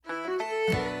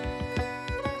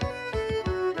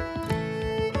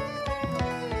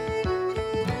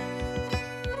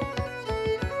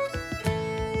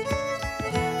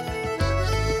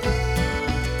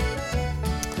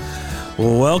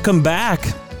Welcome back.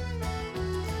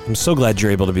 I'm so glad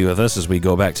you're able to be with us as we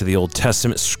go back to the Old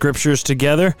Testament scriptures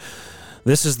together.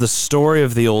 This is the story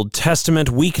of the Old Testament,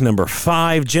 week number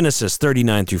 5, Genesis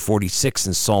 39 through 46,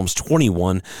 and Psalms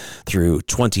 21 through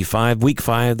 25. Week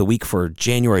 5, the week for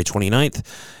January 29th,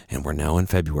 and we're now in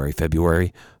February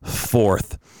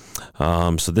 4th.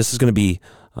 So this is going to be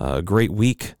a great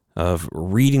week of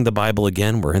reading the Bible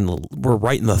again. We're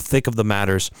right in the thick of the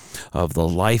matters of the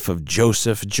life of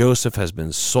Joseph. Joseph has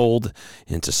been sold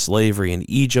into slavery in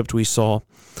Egypt, we saw,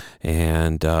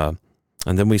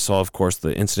 and then we saw, of course,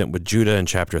 the incident with Judah in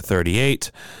chapter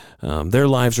 38. Their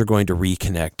lives are going to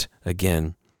reconnect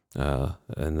again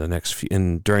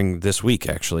during this week,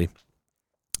 actually.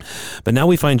 But now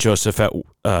we find Joseph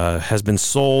has been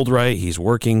sold. Right, he's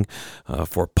working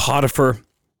for Potiphar.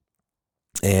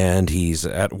 And he's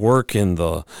at work in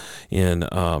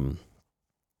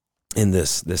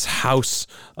this house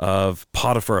of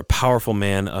Potiphar, a powerful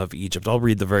man of Egypt. I'll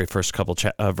read the very first couple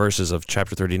verses of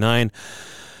chapter 39.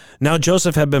 Now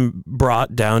Joseph had been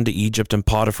brought down to Egypt, and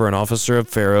Potiphar, an officer of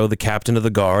Pharaoh, the captain of the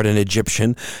guard, an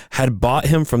Egyptian, had bought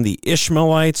him from the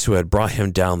Ishmaelites who had brought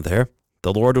him down there.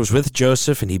 The Lord was with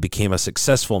Joseph, and he became a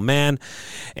successful man,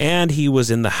 and he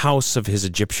was in the house of his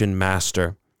Egyptian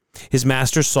master. His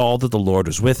master saw that the Lord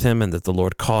was with him, and that the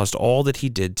Lord caused all that he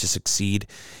did to succeed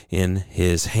in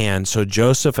his hand. So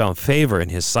Joseph found favor in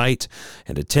his sight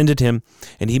and attended him,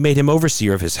 and he made him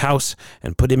overseer of his house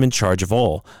and put him in charge of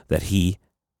all that he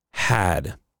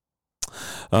had.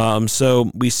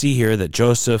 So we see here that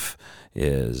Joseph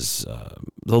is,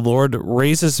 the Lord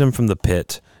raises him from the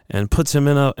pit and puts him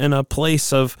in a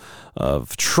place of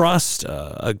trust,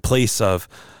 a place of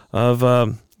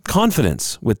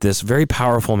confidence with this very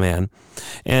powerful man.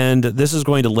 And this is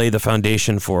going to lay the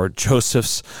foundation for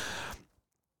Joseph's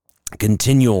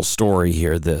continual story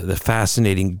here, the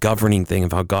fascinating governing thing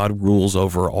of how God rules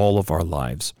over all of our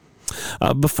lives.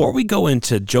 Before we go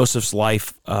into Joseph's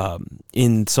life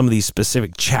in some of these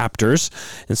specific chapters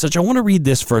and such, I want to read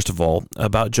this first of all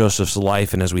about Joseph's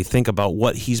life, and as we think about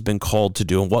what he's been called to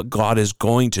do and what God is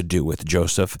going to do with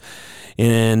Joseph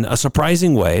in a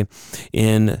surprising way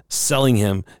in selling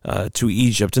him to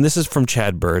Egypt. And this is from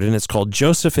Chad Bird, and it's called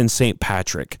Joseph and St.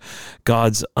 Patrick,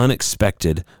 God's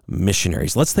Unexpected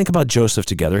Missionaries. Let's think about Joseph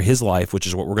together, his life, which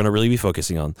is what we're going to really be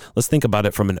focusing on. Let's think about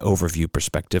it from an overview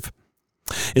perspective.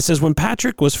 It says, when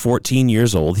Patrick was 14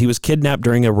 years old, he was kidnapped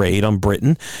during a raid on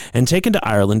Britain and taken to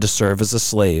Ireland to serve as a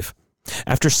slave.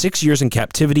 After 6 years in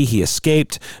captivity, he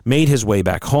escaped, made his way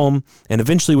back home, and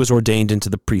eventually was ordained into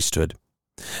the priesthood.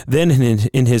 Then,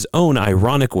 in his own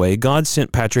ironic way, God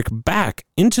sent Patrick back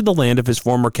into the land of his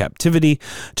former captivity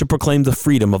to proclaim the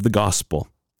freedom of the gospel.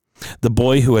 The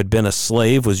boy who had been a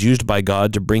slave was used by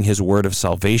God to bring his word of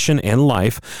salvation and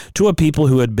life to a people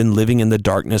who had been living in the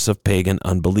darkness of pagan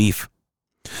unbelief.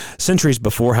 Centuries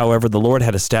before, however, the Lord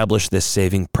had established this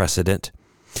saving precedent.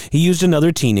 He used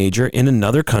another teenager in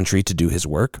another country to do his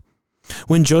work.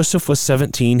 When Joseph was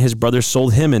 17, his brothers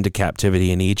sold him into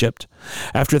captivity in Egypt.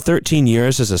 After 13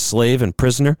 years as a slave and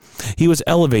prisoner, he was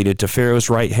elevated to Pharaoh's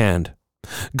right hand.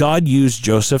 God used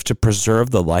Joseph to preserve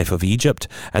the life of Egypt,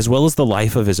 as well as the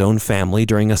life of his own family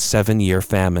during a 7-year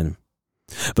famine.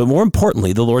 But more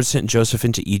importantly, the Lord sent Joseph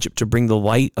into Egypt to bring the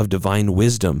light of divine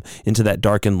wisdom into that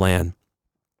darkened land.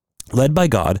 Led by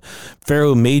God,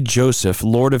 Pharaoh made Joseph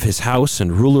lord of his house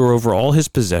and ruler over all his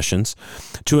possessions,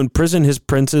 to imprison his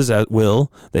princes at will,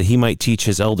 that he might teach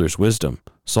his elders wisdom.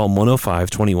 Psalm 105,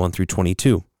 21 through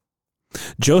 22.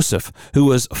 Joseph, who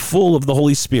was full of the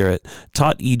Holy Spirit,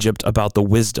 taught Egypt about the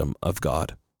wisdom of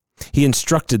God. He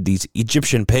instructed these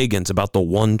Egyptian pagans about the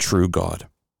one true God.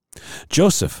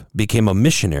 Joseph became a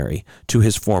missionary to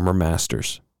his former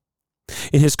masters.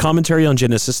 In his commentary on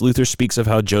Genesis, Luther speaks of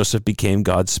how Joseph became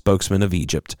God's spokesman of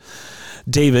Egypt.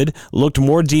 David looked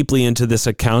more deeply into this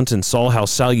account and saw how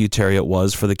salutary it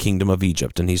was for the kingdom of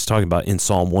Egypt. And he's talking about in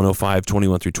Psalm 105,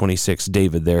 21 through 26,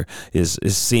 David there is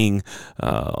seeing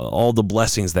all the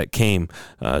blessings that came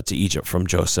to Egypt from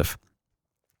Joseph.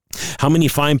 How many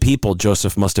fine people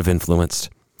Joseph must have influenced.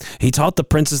 He taught the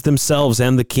princes themselves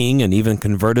and the king, and even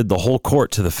converted the whole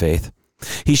court to the faith.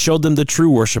 He showed them the true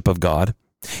worship of God.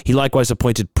 He likewise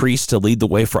appointed priests to lead the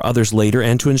way for others later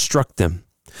and to instruct them.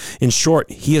 In short,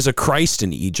 he is a Christ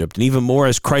in Egypt, and even more,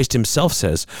 as Christ himself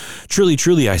says, "Truly,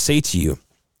 truly, I say to you,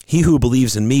 he who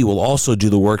believes in me will also do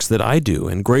the works that I do,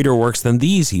 and greater works than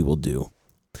these he will do."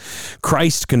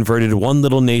 Christ converted one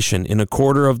little nation in a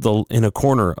corner of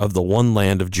the one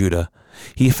land of Judah.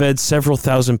 He fed several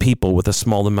thousand people with a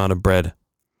small amount of bread.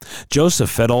 Joseph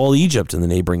fed all Egypt and the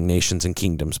neighboring nations and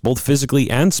kingdoms, both physically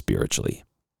and spiritually.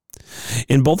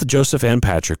 In both Joseph and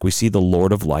Patrick, we see the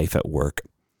Lord of life at work.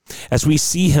 As we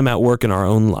see him at work in our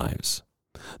own lives,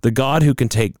 the God who can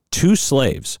take two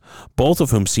slaves, both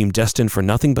of whom seem destined for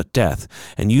nothing but death,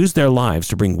 and use their lives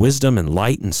to bring wisdom and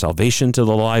light and salvation to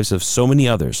the lives of so many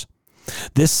others,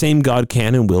 this same God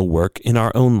can and will work in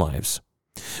our own lives.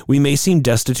 We may seem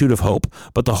destitute of hope,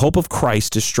 but the hope of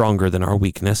Christ is stronger than our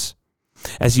weakness.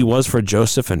 As he was for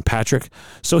Joseph and Patrick,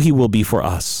 so he will be for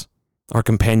us, our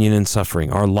companion in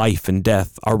suffering, our life in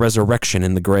death, our resurrection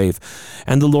in the grave,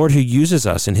 and the Lord who uses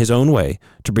us in his own way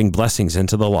to bring blessings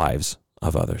into the lives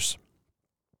of others.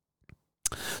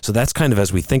 So that's kind of,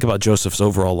 as we think about Joseph's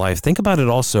overall life, think about it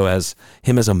also as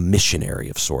him as a missionary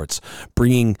of sorts,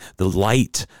 bringing the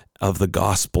light of the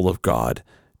gospel of God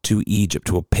to Egypt,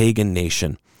 to a pagan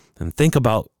nation. And think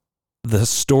about the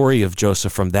story of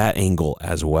Joseph from that angle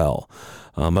as well,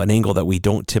 an angle that we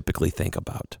don't typically think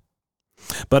about.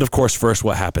 But of course, first,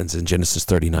 what happens in Genesis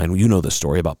 39? You know the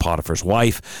story about Potiphar's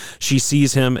wife. She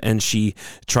sees him and she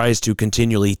tries to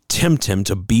continually tempt him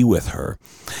to be with her.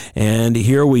 And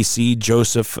here we see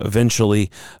Joseph eventually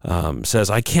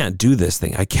says, I can't do this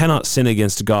thing. I cannot sin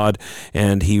against God.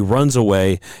 And he runs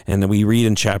away. And we read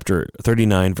in chapter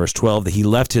 39, verse 12, that he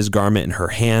left his garment in her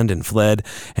hand and fled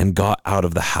and got out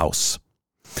of the house.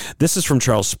 This is from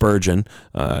Charles Spurgeon,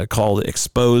 called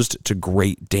Exposed to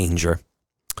Great Danger.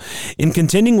 In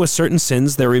contending with certain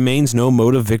sins, there remains no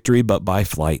mode of victory but by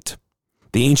flight.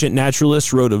 The ancient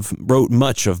naturalists wrote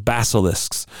much of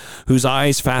basilisks, whose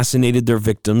eyes fascinated their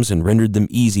victims and rendered them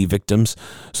easy victims,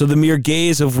 so the mere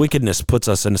gaze of wickedness puts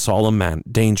us in solemn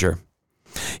danger.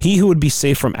 He who would be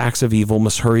safe from acts of evil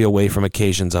must hurry away from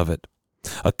occasions of it.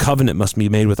 A covenant must be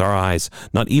made with our eyes,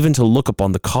 not even to look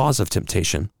upon the cause of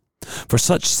temptation. For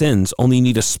such sins only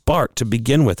need a spark to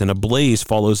begin with, and a blaze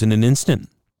follows in an instant.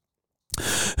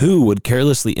 Who would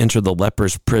carelessly enter the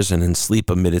leper's prison and sleep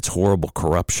amid its horrible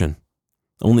corruption?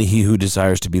 Only he who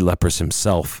desires to be leprous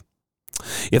himself.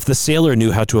 If the sailor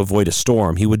knew how to avoid a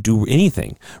storm, he would do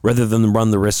anything rather than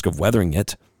run the risk of weathering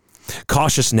it.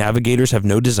 Cautious navigators have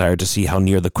no desire to see how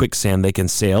near the quicksand they can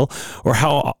sail, or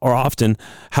how often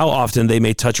they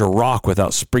may touch a rock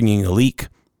without springing a leak.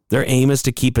 Their aim is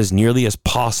to keep as nearly as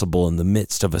possible in the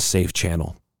midst of a safe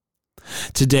channel.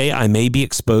 Today I may be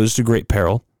exposed to great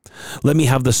peril. Let me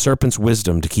have the serpent's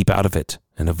wisdom to keep out of it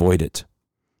and avoid it.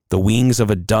 The wings of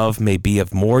a dove may be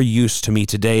of more use to me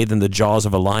today than the jaws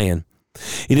of a lion.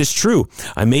 It is true,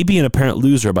 I may be an apparent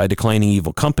loser by declining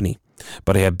evil company,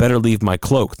 but I had better leave my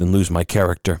cloak than lose my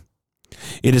character.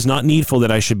 It is not needful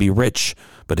that I should be rich,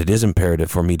 but it is imperative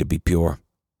for me to be pure.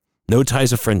 No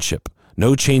ties of friendship,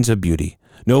 no chains of beauty,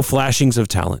 no flashings of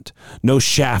talent, no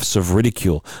shafts of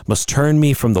ridicule must turn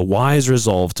me from the wise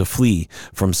resolve to flee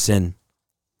from sin.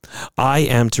 I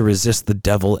am to resist the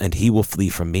devil, and he will flee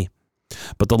from me.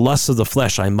 But the lusts of the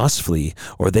flesh I must flee,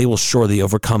 or they will surely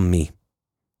overcome me.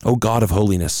 O God of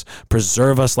holiness,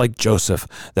 preserve us like Joseph,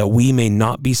 that we may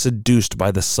not be seduced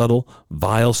by the subtle,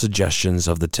 vile suggestions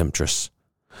of the temptress.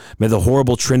 May the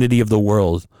horrible trinity of the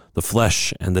world, the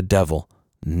flesh and the devil,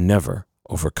 never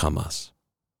overcome us.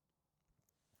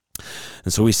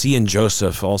 And so we see in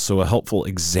Joseph also a helpful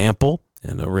example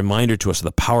and a reminder to us of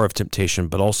the power of temptation,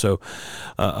 but also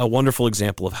a wonderful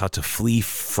example of how to flee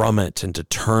from it and to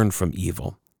turn from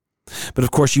evil. But of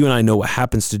course, you and I know what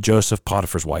happens to Joseph.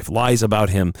 Potiphar's wife lies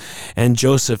about him, and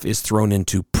Joseph is thrown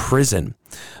into prison.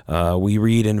 We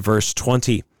read in verse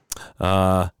 20,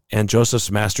 and Joseph's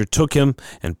master took him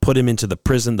and put him into the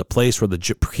prison, the place where the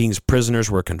king's prisoners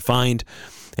were confined,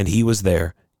 and he was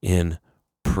there in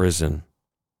prison.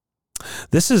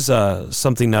 This is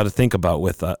something now to think about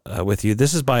with you.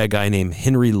 This is by a guy named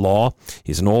Henry Law.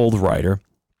 He's an old writer,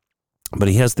 but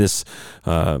he has this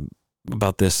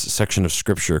about this section of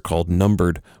scripture called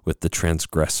 "Numbered with the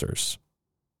Transgressors."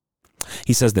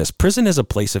 He says this: prison is a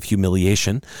place of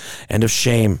humiliation and of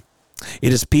shame.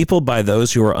 It is peopled by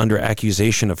those who are under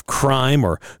accusation of crime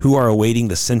or who are awaiting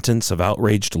the sentence of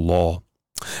outraged law.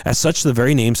 As such, the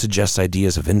very name suggests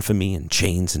ideas of infamy and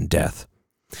chains and death.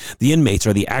 The inmates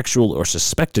are the actual or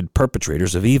suspected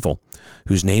perpetrators of evil,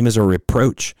 whose name is a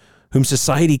reproach, whom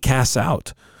society casts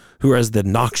out, who are as the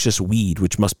noxious weed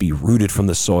which must be rooted from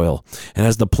the soil, and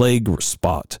as the plague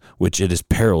spot which it is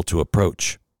peril to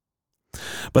approach.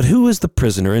 But who is the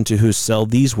prisoner into whose cell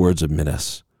these words admit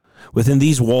us? Within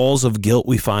these walls of guilt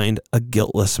we find a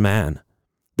guiltless man.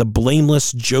 The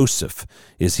blameless Joseph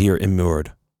is here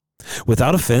immured.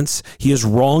 Without offense, he is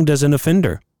wronged as an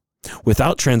offender.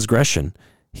 Without transgression,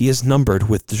 he is numbered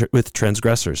with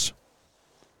transgressors.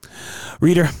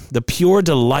 Reader, the pure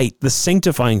delight, the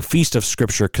sanctifying feast of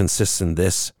Scripture consists in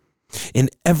this. In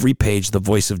every page, the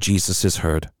voice of Jesus is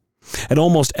heard. At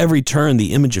almost every turn,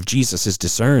 the image of Jesus is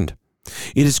discerned.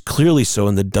 It is clearly so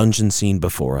in the dungeon scene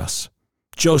before us.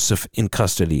 Joseph in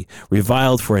custody,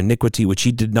 reviled for iniquity which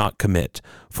he did not commit,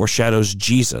 foreshadows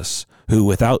Jesus, who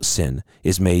without sin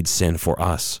is made sin for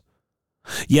us.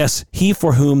 Yes, he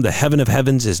for whom the heaven of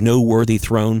heavens is no worthy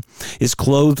throne is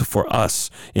clothed for us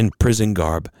in prison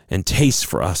garb and tastes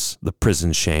for us the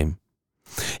prison shame.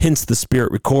 Hence the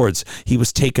Spirit records he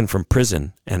was taken from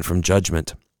prison and from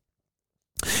judgment.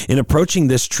 In approaching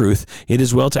this truth, it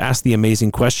is well to ask the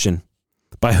amazing question,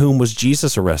 by whom was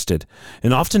Jesus arrested?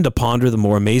 And often to ponder the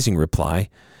more amazing reply,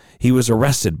 he was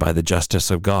arrested by the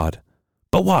justice of God.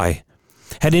 But why?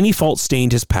 Had any fault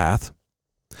stained his path?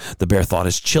 The bare thought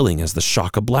is chilling as the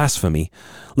shock of blasphemy.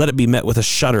 Let it be met with a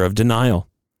shudder of denial.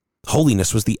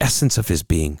 Holiness was the essence of his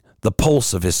being, the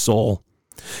pulse of his soul.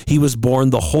 He was born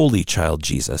the holy child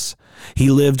Jesus. He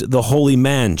lived the holy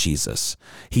man Jesus.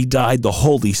 He died the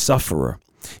holy sufferer.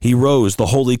 He rose the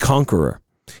holy conqueror.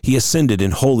 He ascended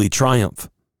in holy triumph.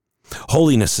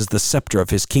 Holiness is the scepter of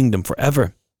his kingdom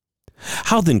forever.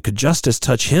 How then could justice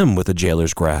touch him with a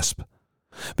jailer's grasp?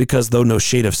 Because though no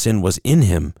shade of sin was in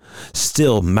him,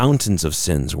 still mountains of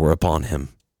sins were upon him.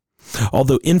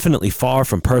 Although infinitely far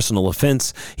from personal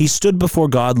offense, he stood before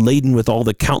God laden with all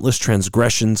the countless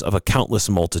transgressions of a countless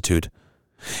multitude.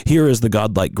 Here is the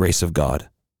godlike grace of God.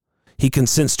 He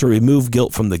consents to remove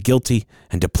guilt from the guilty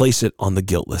and to place it on the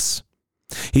guiltless.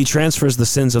 He transfers the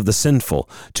sins of the sinful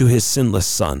to his sinless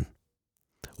Son.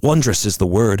 Wondrous is the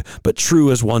word, but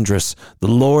true as wondrous, the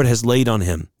Lord has laid on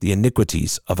him the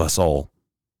iniquities of us all.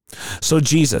 So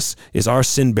Jesus is our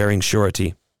sin-bearing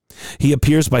surety. He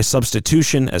appears by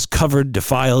substitution as covered,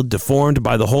 defiled, deformed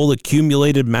by the whole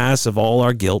accumulated mass of all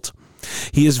our guilt.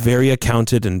 He is very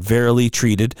accounted and verily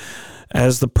treated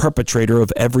as the perpetrator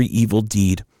of every evil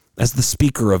deed, as the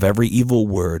speaker of every evil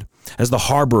word, as the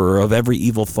harborer of every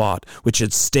evil thought, which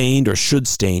had stained or should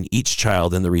stain each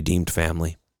child in the redeemed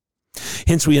family.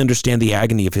 Hence we understand the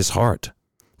agony of his heart.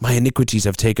 My iniquities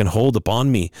have taken hold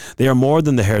upon me. They are more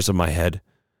than the hairs of my head.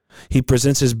 He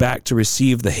presents his back to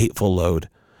receive the hateful load.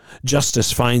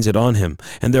 Justice finds it on him,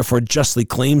 and therefore justly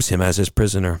claims him as his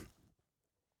prisoner.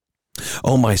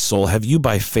 O my soul, have you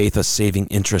by faith a saving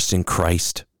interest in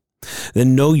Christ?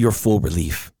 Then know your full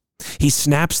relief. He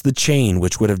snaps the chain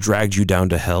which would have dragged you down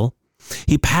to hell.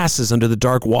 He passes under the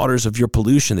dark waters of your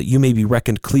pollution that you may be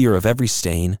reckoned clear of every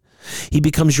stain. He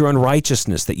becomes your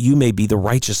unrighteousness that you may be the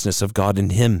righteousness of God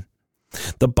in him.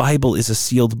 The Bible is a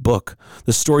sealed book.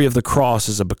 The story of the cross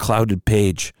is a beclouded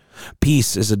page.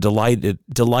 Peace is a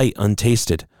delight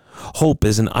untasted. Hope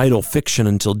is an idle fiction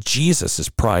until Jesus is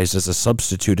prized as a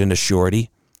substitute and a surety.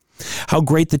 How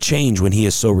great the change when he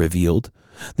is so revealed.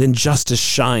 Then justice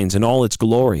shines in all its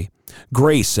glory,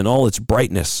 grace in all its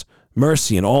brightness,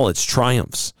 mercy in all its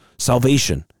triumphs,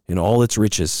 salvation in all its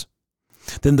riches.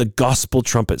 Then the gospel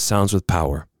trumpet sounds with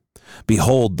power.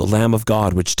 Behold, the Lamb of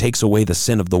God, which takes away the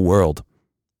sin of the world.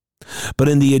 But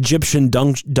in the Egyptian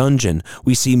dungeon,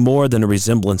 we see more than a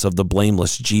resemblance of the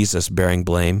blameless Jesus bearing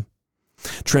blame.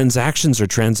 Transactions are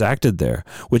transacted there,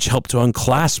 which help to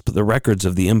unclasp the records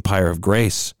of the empire of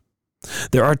grace.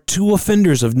 There are two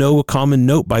offenders of no common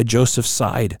note by Joseph's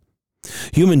side.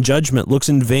 Human judgment looks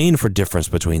in vain for difference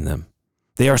between them.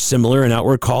 They are similar in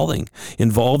outward calling,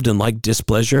 involved in like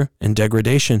displeasure and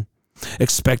degradation,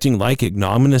 expecting like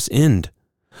ignominious end.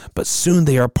 But soon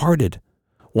they are parted.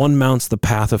 One mounts the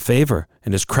path of favor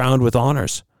and is crowned with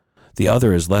honors. The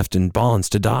other is left in bonds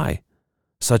to die.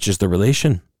 Such is the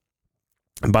relation.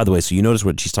 And by the way, so you notice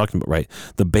what she's talking about, right?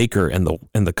 The baker and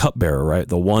the cupbearer, right?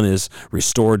 The one is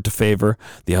restored to favor,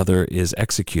 the other is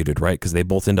executed, right? Because they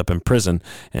both end up in prison,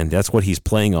 and that's what he's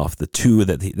playing off. The two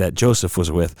that Joseph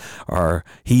was with are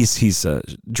he's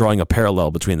drawing a parallel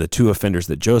between the two offenders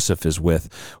that Joseph is with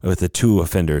the two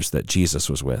offenders that Jesus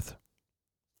was with.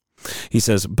 He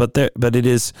says, but in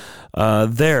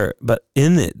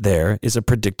it there is a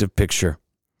predictive picture.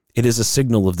 It is a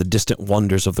signal of the distant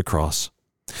wonders of the cross.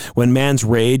 When man's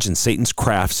rage and Satan's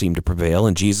craft seem to prevail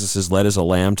and Jesus is led as a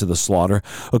lamb to the slaughter,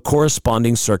 a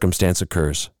corresponding circumstance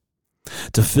occurs.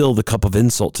 To fill the cup of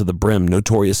insult to the brim,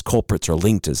 notorious culprits are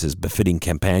linked as his befitting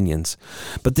companions.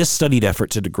 But this studied effort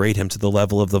to degrade him to the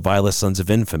level of the vilest sons of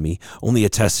infamy only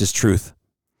attests his truth.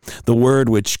 The word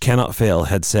which cannot fail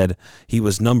had said, he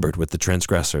was numbered with the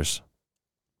transgressors.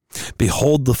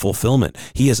 Behold the fulfillment.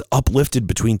 He is uplifted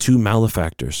between two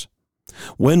malefactors.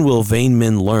 When will vain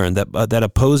men learn that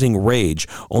opposing rage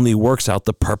only works out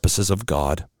the purposes of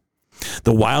God?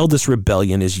 The wildest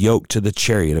rebellion is yoked to the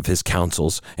chariot of his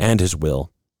counsels and his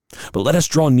will. But let us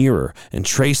draw nearer and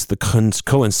trace the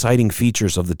coinciding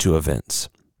features of the two events.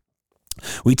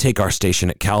 We take our station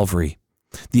at Calvary.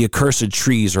 The accursed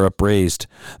trees are upraised.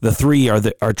 The three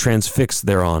are transfixed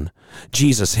thereon.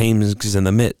 Jesus hangs in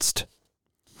the midst.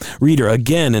 Reader,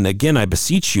 again and again I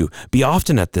beseech you, be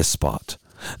often at this spot.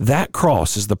 That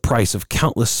cross is the price of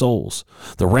countless souls,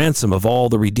 the ransom of all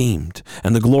the redeemed,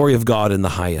 and the glory of God in the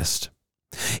highest.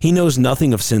 He knows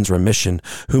nothing of sin's remission,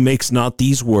 who makes not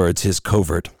these words his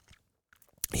covert.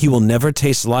 He will never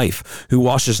taste life, who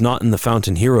washes not in the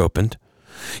fountain here opened.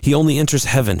 He only enters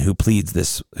heaven who pleads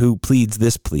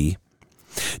this plea.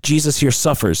 Jesus here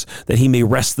suffers that he may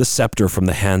wrest the scepter from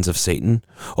the hands of Satan,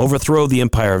 overthrow the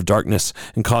empire of darkness,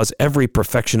 and cause every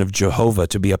perfection of Jehovah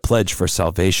to be a pledge for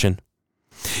salvation.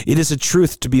 It is a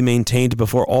truth to be maintained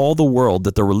before all the world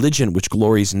that the religion which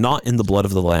glories not in the blood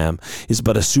of the Lamb is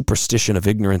but a superstition of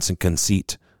ignorance and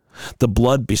conceit. The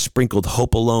blood-besprinkled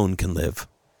hope alone can live.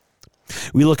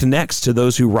 We look next to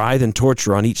those who writhe and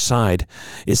torture on each side.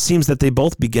 It seems that they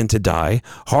both begin to die,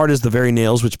 hard as the very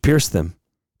nails which pierce them.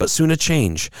 But soon a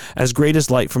change, as great as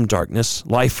light from darkness,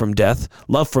 life from death,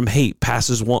 love from hate,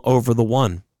 passes over the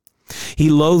one. He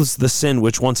loathes the sin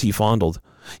which once he fondled.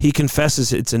 He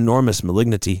confesses its enormous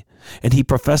malignity, and he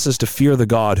professes to fear the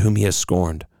God whom he has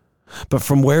scorned. But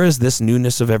from where is this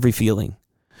newness of every feeling?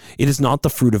 It is not the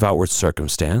fruit of outward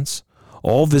circumstance.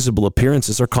 All visible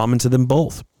appearances are common to them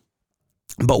both.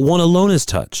 But one alone is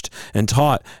touched, and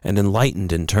taught, and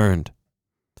enlightened, and turned.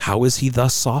 How is he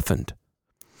thus softened?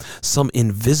 Some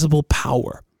invisible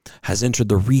power has entered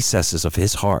the recesses of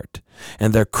his heart,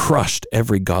 and there crushed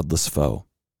every godless foe.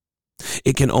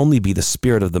 It can only be the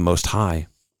Spirit of the Most High.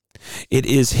 It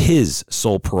is his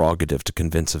sole prerogative to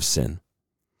convince of sin.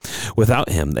 Without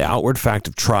him, the outward fact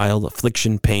of trial,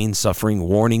 affliction, pain, suffering,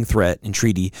 warning, threat,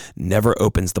 entreaty never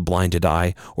opens the blinded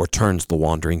eye or turns the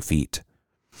wandering feet.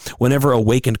 Whenever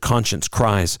awakened conscience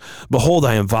cries, "Behold,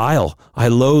 I am vile, I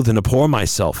loathe and abhor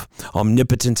myself,"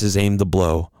 omnipotence is aimed the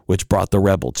blow which brought the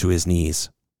rebel to his knees.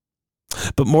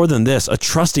 But more than this, a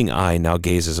trusting eye now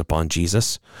gazes upon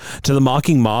Jesus. To the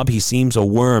mocking mob he seems a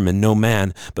worm and no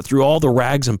man, but through all the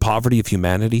rags and poverty of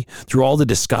humanity, through all the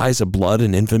disguise of blood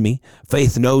and infamy,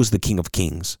 faith knows the King of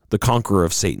Kings, the conqueror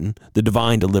of Satan, the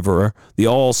divine deliverer, the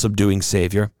all-subduing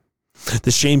Savior.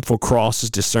 The shameful cross is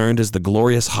discerned as the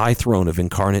glorious high throne of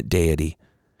incarnate deity.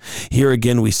 Here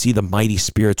again we see the mighty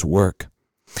Spirit's work.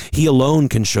 He alone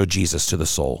can show Jesus to the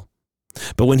soul.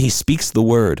 But when he speaks the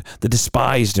word, the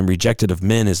despised and rejected of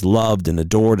men is loved and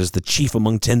adored as the chief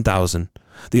among 10,000,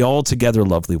 the altogether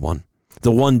lovely one,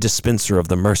 the one dispenser of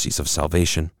the mercies of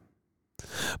salvation.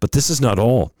 But this is not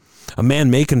all. A man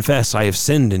may confess, "I have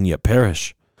sinned and yet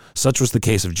perish." Such was the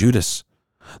case of Judas.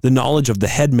 The knowledge of the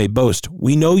head may boast,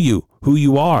 "We know you, who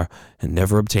you are," and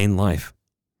never obtain life.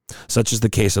 Such is the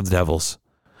case of the devils.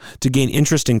 To gain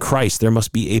interest in Christ, there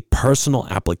must be a personal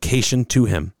application to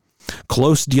him,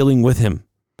 close dealing with him.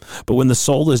 But when the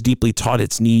soul is deeply taught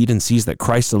its need and sees that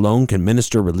Christ alone can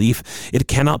minister relief, it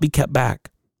cannot be kept back.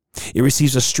 It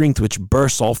receives a strength which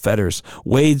bursts all fetters,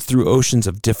 wades through oceans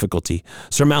of difficulty,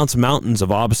 surmounts mountains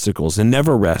of obstacles, and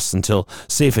never rests until,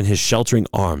 safe in his sheltering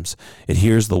arms, it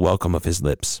hears the welcome of his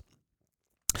lips.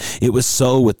 It was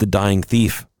so with the dying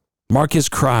thief. Mark his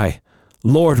cry,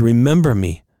 "Lord, remember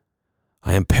me.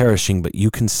 I am perishing, but you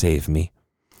can save me.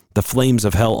 The flames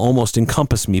of hell almost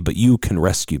encompass me, but you can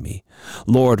rescue me.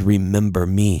 Lord, remember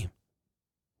me."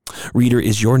 Reader,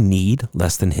 is your need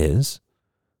less than his?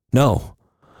 No,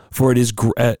 for it is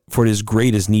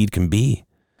great as need can be,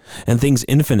 and things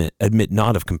infinite admit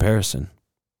not of comparison.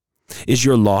 Is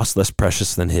your loss less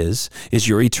precious than his? Is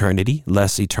your eternity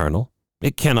less eternal?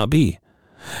 It cannot be.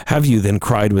 Have you then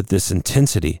cried with this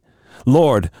intensity,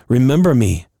 "Lord, remember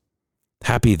me"?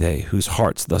 Happy they whose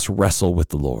hearts thus wrestle with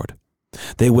the Lord.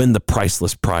 They win the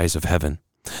priceless prize of heaven.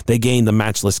 They gain the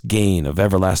matchless gain of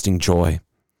everlasting joy.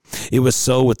 It was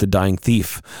so with the dying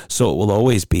thief, so it will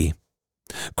always be.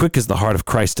 Quick is the heart of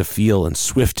Christ to feel, and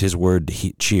swift his word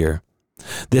to cheer.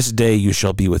 This day you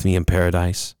shall be with me in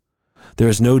paradise. There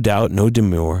is no doubt, no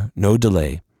demur, no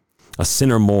delay. A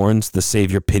sinner mourns, the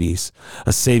Savior pities.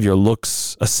 A sinner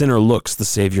looks, the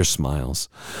Savior smiles.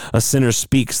 A sinner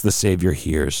speaks, the Savior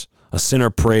hears. A sinner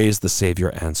prays, the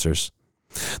Savior answers.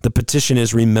 The petition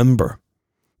is, "Remember."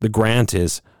 The grant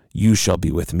is, "You shall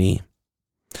be with me."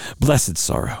 Blessed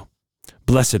sorrow,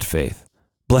 blessed faith,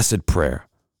 blessed prayer,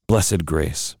 blessed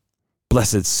grace,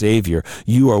 blessed Savior,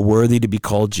 you are worthy to be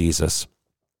called Jesus.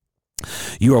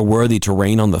 You are worthy to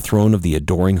reign on the throne of the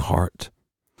adoring heart.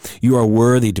 You are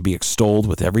worthy to be extolled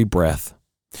with every breath.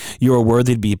 You are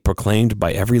worthy to be proclaimed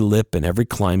by every lip in every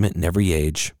climate and every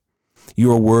age.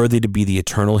 You are worthy to be the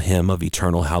eternal hymn of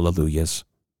eternal hallelujahs.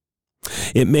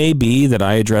 It may be that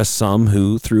I address some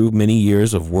who, through many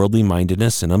years of worldly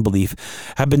mindedness and unbelief,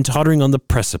 have been tottering on the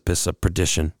precipice of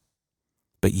perdition.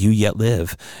 But you yet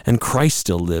live, and Christ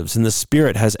still lives, and the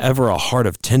Spirit has ever a heart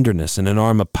of tenderness and an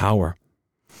arm of power.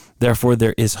 Therefore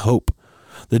there is hope.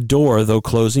 The door, though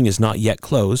closing, is not yet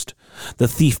closed. The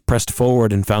thief pressed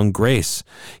forward and found grace.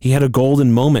 He had a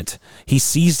golden moment. He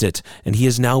seized it, and he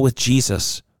is now with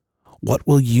Jesus. What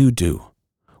will you do?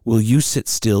 Will you sit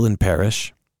still and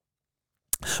perish?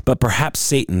 But perhaps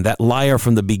Satan, that liar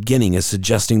from the beginning, is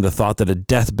suggesting the thought that a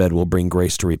deathbed will bring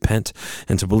grace to repent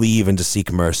and to believe and to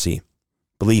seek mercy.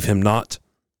 Believe him not.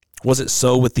 Was it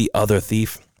so with the other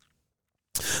thief?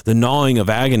 The gnawing of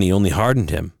agony only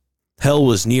hardened him. Hell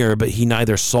was near, but he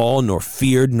neither saw nor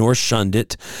feared nor shunned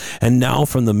it. And now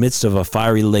from the midst of a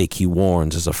fiery lake he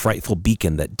warns as a frightful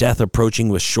beacon that death approaching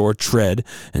with sure tread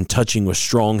and touching with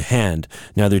strong hand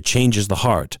neither changes the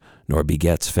heart nor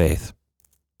begets faith.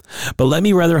 But let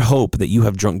me rather hope that you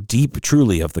have drunk deep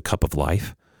truly of the cup of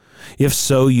life. If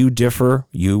so, you differ,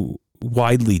 you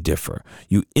widely differ,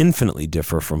 you infinitely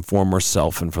differ from former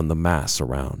self and from the mass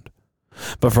around.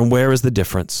 But from where is the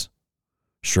difference?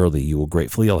 Surely you will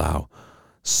gratefully allow.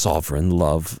 Sovereign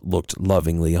love looked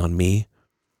lovingly on me.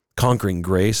 Conquering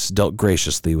grace dealt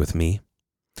graciously with me.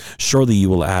 Surely you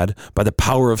will add, by the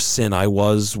power of sin I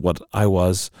was what I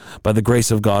was. By the grace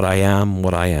of God I am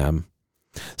what I am.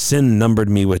 Sin numbered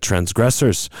me with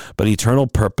transgressors, but eternal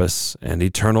purpose and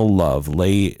eternal love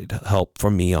laid help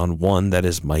for me on one that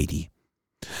is mighty.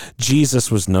 Jesus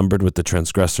was numbered with the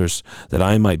transgressors, that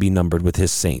I might be numbered with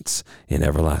his saints in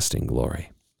everlasting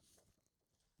glory.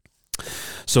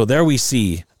 So there we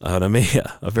see a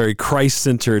very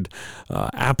Christ-centered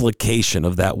application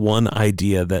of that one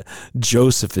idea that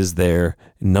Joseph is there,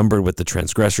 numbered with the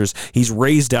transgressors. He's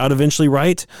raised out eventually,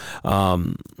 right?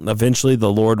 Eventually,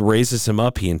 the Lord raises him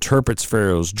up. He interprets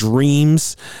Pharaoh's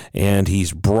dreams, and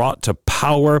he's brought to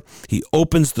power. He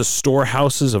opens the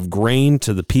storehouses of grain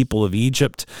to the people of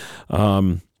Egypt.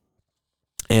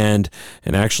 And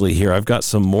actually here, I've got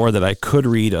some more that I could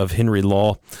read of Henry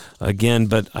Law again,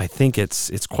 but I think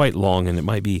it's quite long, and it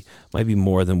might be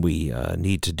more than we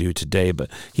need to do today. But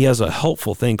he has a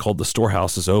helpful thing called The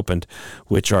Storehouses Opened,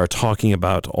 which are talking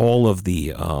about all of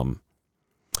the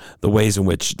ways in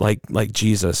which, like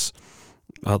Jesus,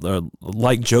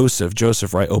 like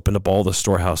Joseph, right, opened up all the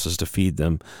storehouses to feed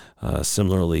them.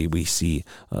 Similarly, we see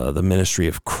the ministry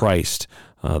of Christ,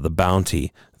 the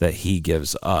bounty that he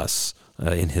gives us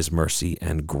in his mercy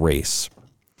and grace.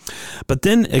 But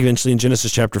then eventually in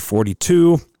Genesis chapter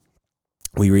 42,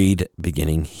 we read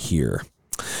beginning here.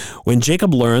 When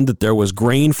Jacob learned that there was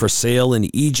grain for sale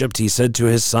in Egypt, he said to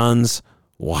his sons,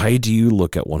 "Why do you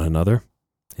look at one another?"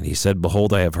 And he said,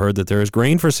 "Behold, I have heard that there is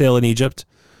grain for sale in Egypt.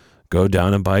 Go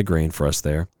down and buy grain for us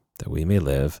there, that we may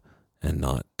live and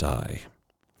not die."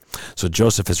 So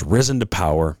Joseph has risen to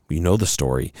power. You know the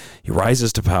story. He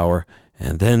rises to power,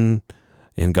 and then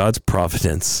in God's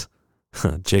providence,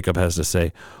 Jacob has to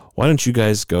say, "Why don't you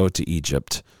guys go to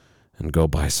Egypt and go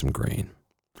buy some grain?"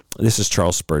 This is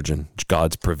Charles Spurgeon,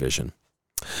 God's provision.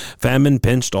 Famine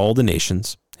pinched all the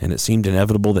nations, and it seemed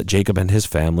inevitable that Jacob and his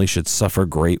family should suffer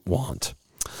great want.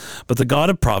 But the God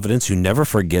of providence, who never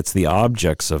forgets the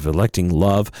objects of electing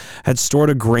love, had stored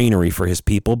a granary for his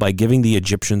people by giving the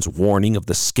Egyptians warning of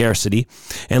the scarcity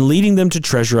and leading them to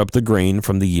treasure up the grain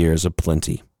from the years of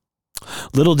plenty.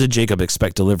 Little did Jacob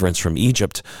expect deliverance from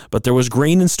Egypt, but there was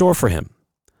grain in store for him.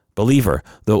 Believer,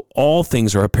 though all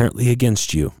things are apparently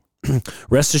against you,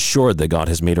 rest assured that God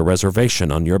has made a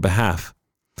reservation on your behalf.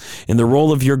 In the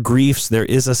roll of your griefs, there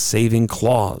is a saving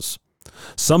clause.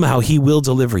 Somehow he will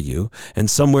deliver you, and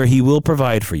somewhere he will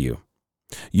provide for you.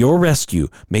 Your rescue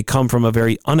may come from a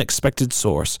very unexpected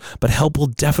source, but help will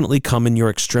definitely come in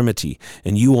your extremity,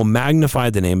 and you will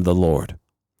magnify the name of the Lord.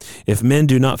 If men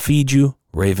do not feed you,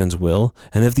 ravens will,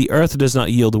 and if the earth does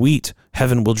not yield wheat,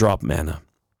 heaven will drop manna.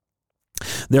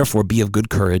 Therefore be of good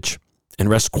courage, and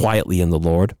rest quietly in the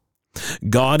Lord.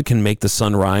 God can make the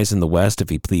sun rise in the west if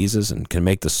he pleases, and can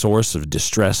make the source of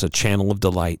distress a channel of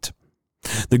delight.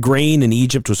 The grain in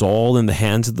Egypt was all in the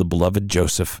hands of the beloved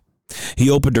Joseph. He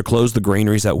opened or closed the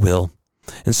granaries at will,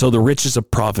 and so the riches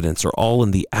of providence are all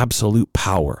in the absolute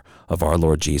power of our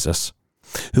Lord Jesus,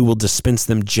 who will dispense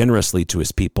them generously to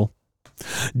his people.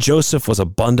 Joseph was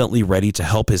abundantly ready to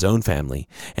help his own family,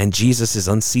 and Jesus is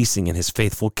unceasing in his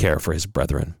faithful care for his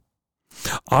brethren.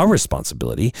 Our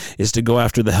responsibility is to go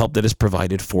after the help that is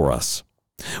provided for us.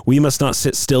 We must not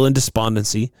sit still in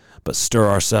despondency, but stir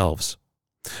ourselves.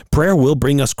 Prayer will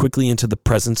bring us quickly into the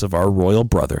presence of our royal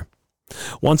brother.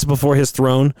 Once before his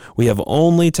throne, we have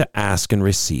only to ask and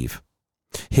receive.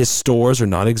 His stores are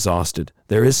not exhausted.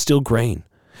 There is still grain.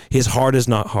 His heart is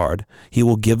not hard. He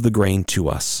will give the grain to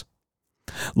us.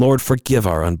 Lord, forgive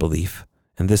our unbelief,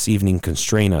 and this evening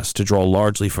constrain us to draw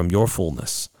largely from your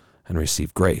fullness and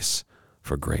receive grace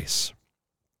for grace.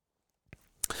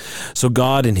 So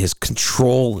God, in his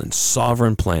control and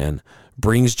sovereign plan,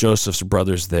 brings Joseph's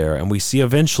brothers there. And we see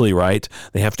eventually, right,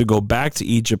 they have to go back to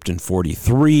Egypt in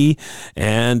 43,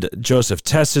 and Joseph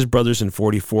tests his brothers in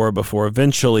 44 before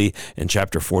eventually in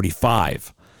chapter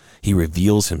 45, he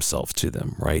reveals himself to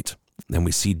them, right? And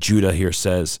we see Judah here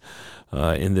says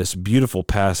in this beautiful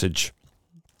passage,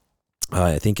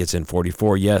 I think it's in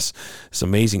 44, yes, this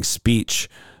amazing speech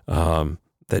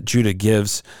that Judah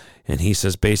gives, and he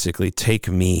says basically, take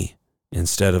me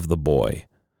instead of the boy.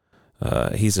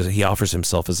 He offers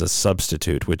himself as a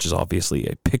substitute, which is obviously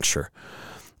a picture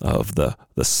of the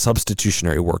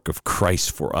substitutionary work of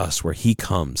Christ for us, where he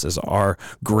comes as our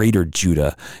greater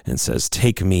Judah and says,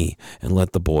 take me and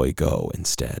let the boy go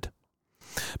instead.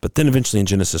 But then eventually in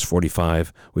Genesis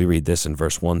 45, we read this in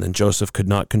verse 1, then Joseph could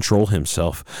not control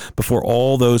himself before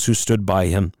all those who stood by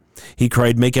him. He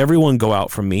cried, make everyone go out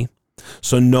from me.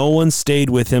 So no one stayed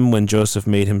with him when Joseph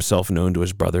made himself known to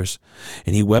his brothers.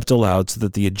 And he wept aloud so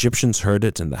that the Egyptians heard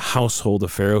it, and the household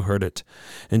of Pharaoh heard it.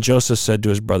 And Joseph said to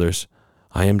his brothers,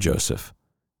 I am Joseph.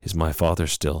 Is my father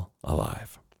still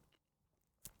alive?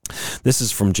 This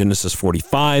is from Genesis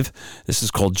 45. This is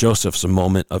called Joseph's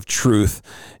Moment of Truth.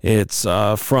 It's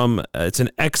an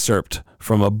excerpt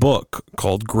from a book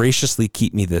called Graciously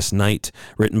Keep Me This Night,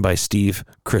 written by Steve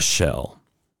Krischel.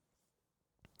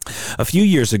 A few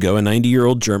years ago, a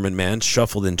 90-year-old German man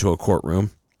shuffled into a courtroom.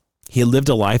 He had lived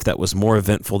a life that was more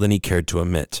eventful than he cared to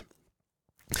admit.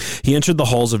 He entered the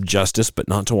halls of justice, but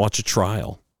not to watch a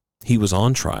trial. He was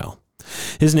on trial.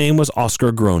 His name was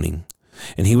Oskar Groening,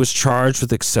 and he was charged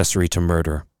with accessory to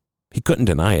murder. He couldn't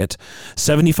deny it.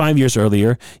 75 years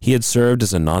earlier, he had served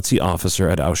as a Nazi officer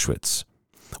at Auschwitz,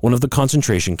 one of the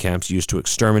concentration camps used to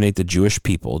exterminate the Jewish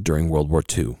people during World War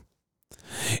II.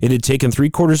 It had taken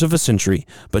 3/4 of a century,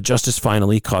 but justice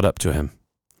finally caught up to him.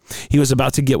 He was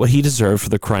about to get what he deserved for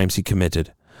the crimes he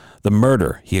committed, the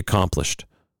murder he accomplished.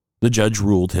 The judge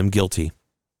ruled him guilty.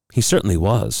 He certainly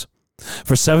was.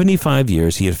 For 75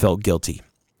 years, he had felt guilty.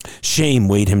 Shame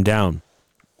weighed him down.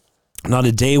 Not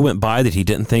a day went by that he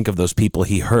didn't think of those people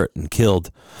he hurt and killed,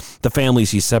 the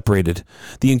families he separated,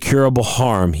 the incurable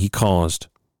harm he caused.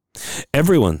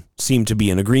 Everyone seemed to be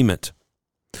in agreement.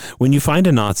 When you find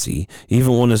a Nazi,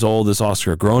 even one as old as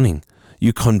Oskar Groening,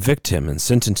 you convict him and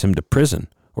sentence him to prison,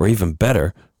 or even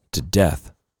better, to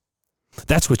death.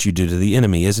 That's what you do to the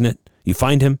enemy, isn't it? You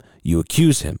find him, you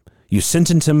accuse him, you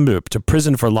sentence him to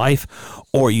prison for life,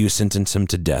 or you sentence him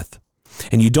to death.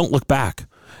 And you don't look back.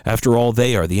 After all,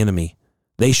 they are the enemy.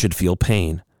 They should feel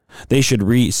pain. They should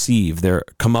receive their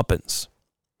comeuppance.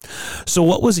 So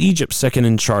what was Egypt's second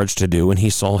in charge to do when he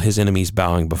saw his enemies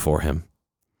bowing before him?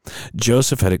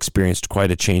 Joseph had experienced quite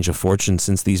a change of fortune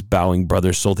since these bowing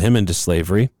brothers sold him into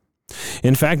slavery.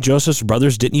 In fact, Joseph's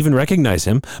brothers didn't even recognize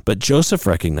him, but Joseph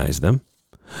recognized them.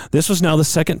 This was now the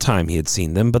second time he had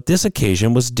seen them, but this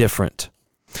occasion was different.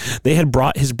 They had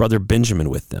brought his brother Benjamin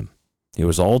with them. It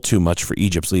was all too much for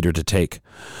Egypt's leader to take.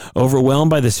 Overwhelmed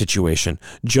by the situation,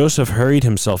 Joseph hurried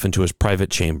himself into his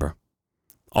private chamber.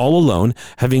 All alone,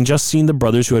 having just seen the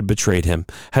brothers who had betrayed him,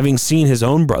 having seen his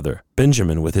own brother,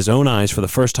 Benjamin, with his own eyes for the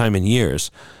first time in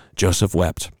years, Joseph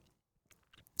wept.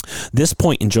 This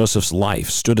point in Joseph's life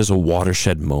stood as a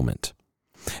watershed moment.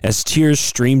 As tears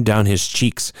streamed down his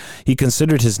cheeks, he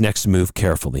considered his next move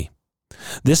carefully.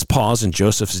 This pause in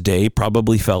Joseph's day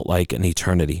probably felt like an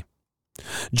eternity.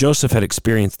 Joseph had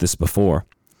experienced this before.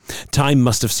 Time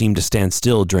must have seemed to stand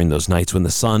still during those nights when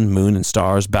the sun, moon, and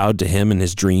stars bowed to him in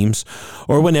his dreams,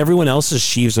 or when everyone else's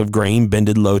sheaves of grain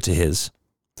bended low to his.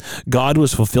 God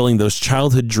was fulfilling those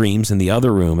childhood dreams in the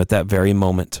other room at that very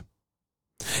moment.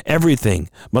 Everything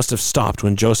must have stopped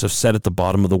when Joseph sat at the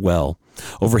bottom of the well,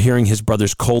 overhearing his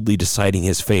brothers coldly deciding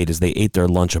his fate as they ate their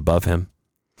lunch above him.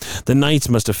 The nights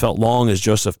must have felt long as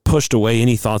Joseph pushed away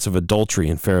any thoughts of adultery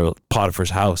in Pharaoh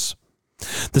Potiphar's house.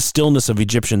 The stillness of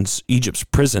Egypt's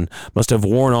prison must have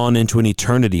worn on into an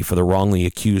eternity for the wrongly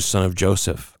accused son of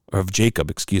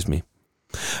Jacob.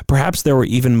 Perhaps there were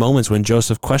even moments when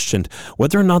Joseph questioned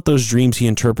whether or not those dreams he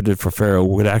interpreted for Pharaoh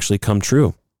would actually come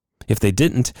true. If they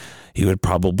didn't, he would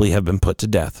probably have been put to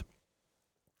death.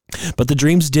 But the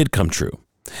dreams did come true.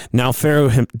 Now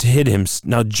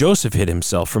Now Joseph hid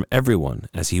himself from everyone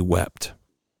as he wept.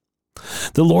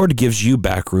 The Lord gives you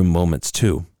backroom moments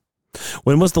too.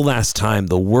 When was the last time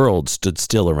the world stood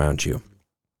still around you?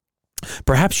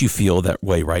 Perhaps you feel that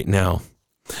way right now.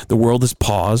 The world is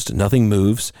paused, nothing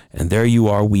moves, and there you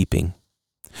are weeping.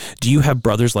 Do you have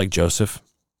brothers like Joseph?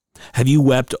 Have you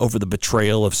wept over the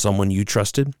betrayal of someone you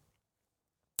trusted?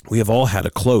 We have all had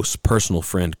a close, personal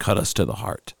friend cut us to the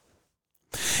heart.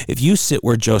 If you sit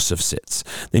where Joseph sits,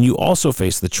 then you also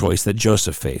face the choice that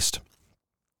Joseph faced.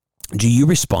 Do you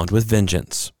respond with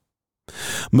vengeance?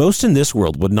 Most in this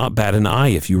world would not bat an eye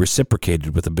if you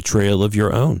reciprocated with a betrayal of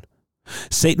your own.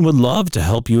 Satan would love to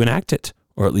help you enact it,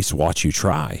 or at least watch you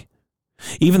try.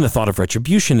 Even the thought of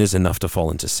retribution is enough to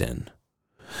fall into sin.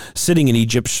 Sitting in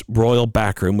Egypt's royal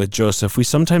backroom with Joseph, we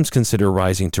sometimes consider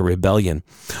rising to rebellion,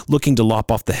 looking to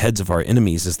lop off the heads of our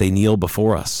enemies as they kneel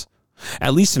before us,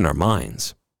 at least in our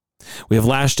minds. We have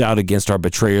lashed out against our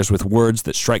betrayers with words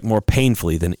that strike more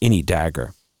painfully than any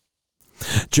dagger.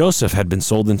 Joseph had been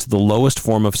sold into the lowest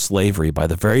form of slavery by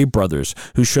the very brothers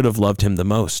who should have loved him the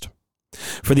most.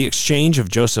 For the exchange of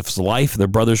Joseph's life, the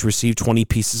brothers received 20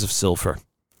 pieces of silver.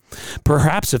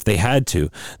 Perhaps if they had to,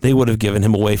 they would have given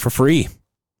him away for free.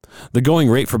 The going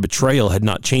rate for betrayal had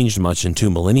not changed much in 2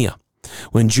 millennia.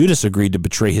 When Judas agreed to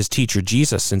betray his teacher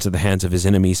Jesus into the hands of his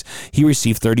enemies, he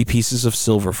received 30 pieces of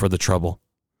silver for the trouble.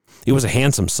 It was a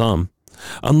handsome sum.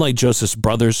 Unlike Joseph's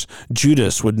brothers,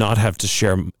 Judas would not have to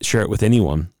share it with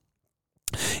anyone.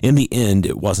 In the end,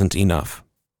 it wasn't enough.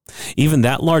 Even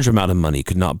that large amount of money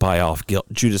could not buy off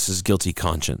Judas's guilty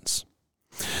conscience.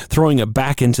 Throwing it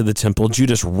back into the temple,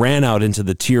 Judas ran out into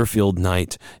the tear-filled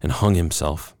night and hung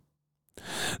himself.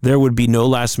 There would be no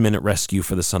last-minute rescue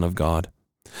for the Son of God.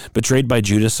 Betrayed by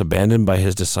Judas, abandoned by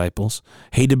his disciples,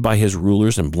 hated by his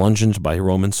rulers, and bludgeoned by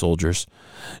Roman soldiers,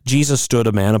 Jesus stood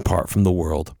a man apart from the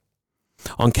world.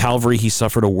 On Calvary, he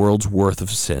suffered a world's worth of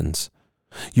sins.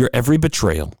 Your every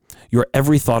betrayal, your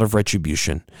every thought of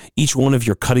retribution, each one of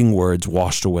your cutting words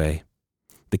washed away.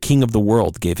 The King of the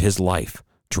world gave his life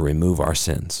to remove our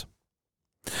sins.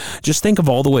 Just think of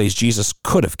all the ways Jesus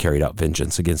could have carried out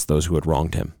vengeance against those who had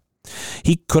wronged him.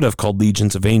 He could have called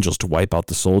legions of angels to wipe out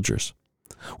the soldiers.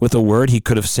 With a word, he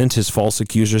could have sent his false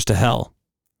accusers to hell.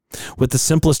 With the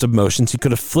simplest of motions, he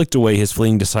could have flicked away his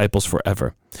fleeing disciples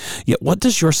forever. Yet what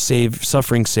does your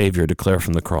suffering Savior declare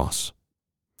from the cross?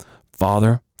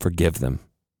 Father, forgive them.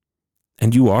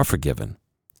 And you are forgiven.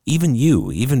 Even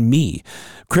you, even me,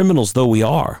 criminals though we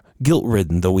are,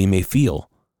 guilt-ridden though we may feel,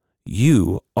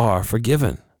 you are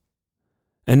forgiven.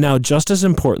 And now, just as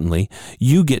importantly,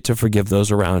 you get to forgive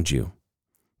those around you.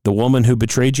 The woman who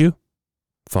betrayed you,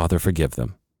 Father, forgive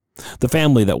them. The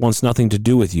family that wants nothing to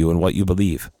do with you and what you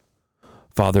believe,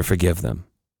 Father, forgive them.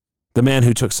 The man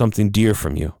who took something dear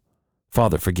from you,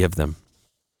 Father, forgive them.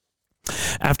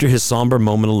 After his somber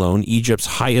moment alone,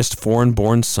 Egypt's highest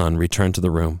foreign-born son returned to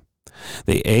the room.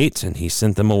 They ate, and he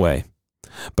sent them away.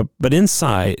 But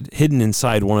inside, hidden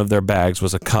inside one of their bags,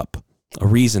 was a cup, a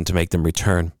reason to make them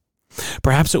return.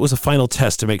 Perhaps it was a final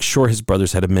test to make sure his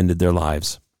brothers had amended their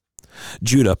lives.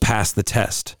 Judah passed the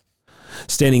test.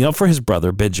 Standing up for his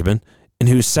brother, Benjamin, in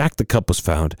whose sack the cup was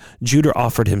found, Judah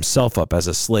offered himself up as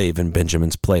a slave in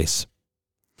Benjamin's place.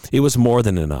 It was more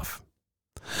than enough.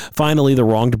 Finally, the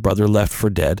wronged brother left for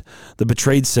dead. The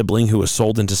betrayed sibling who was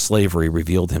sold into slavery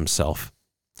revealed himself.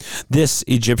 This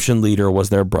Egyptian leader was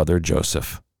their brother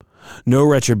Joseph. No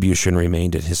retribution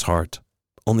remained in his heart,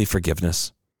 only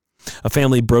forgiveness. A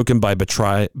family broken by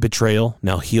betrayal,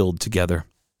 now healed together.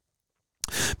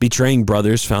 Betraying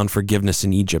brothers found forgiveness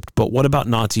in Egypt, but what about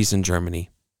Nazis in Germany?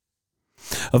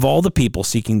 Of all the people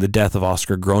seeking the death of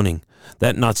Oskar Groening,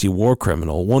 that Nazi war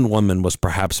criminal, one woman was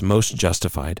perhaps most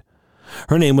justified.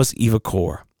 Her name was Eva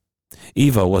Kor.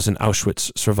 Eva was an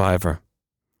Auschwitz survivor.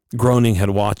 Groening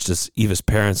had watched as Eva's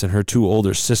parents and her 2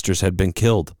 older sisters had been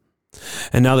killed.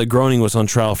 And now that Groening was on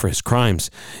trial for his crimes,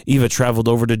 Eva traveled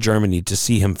over to Germany to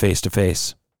see him face to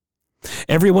face.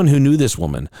 Everyone who knew this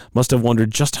woman must have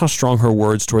wondered just how strong her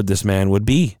words toward this man would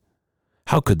be.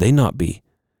 How could they not be?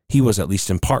 He was at least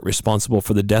in part responsible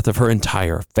for the death of her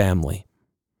entire family.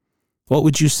 What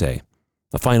would you say?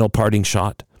 A final parting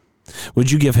shot?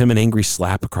 Would you give him an angry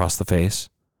slap across the face?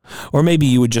 Or maybe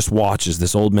you would just watch as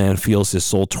this old man feels his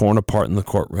soul torn apart in the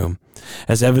courtroom,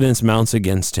 as evidence mounts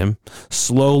against him,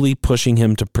 slowly pushing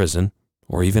him to prison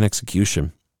or even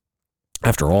execution.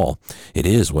 After all, it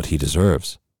is what he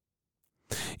deserves.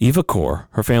 Eva Kor,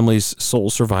 her family's sole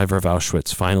survivor of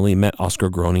Auschwitz, finally met Oskar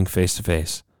Groening face to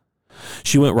face.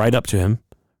 She went right up to him,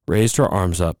 raised her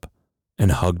arms up,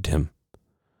 and hugged him.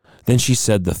 Then she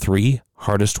said the 3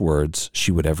 hardest words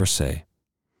she would ever say.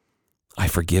 I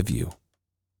forgive you.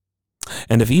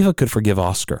 And if Eva could forgive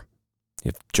Oscar,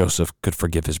 if Joseph could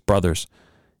forgive his brothers,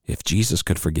 if Jesus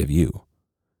could forgive you,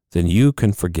 then you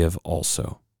can forgive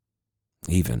also,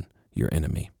 even your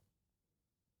enemy.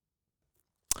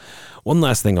 One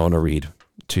last thing I want to read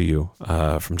to you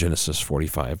from Genesis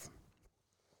 45.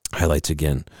 Highlights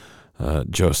again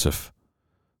Joseph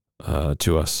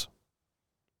to us.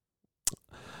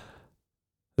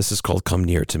 This is called Come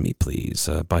Near to Me, Please,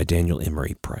 by Daniel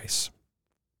Emery Price.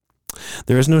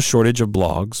 There is no shortage of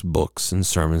blogs, books, and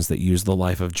sermons that use the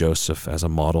life of Joseph as a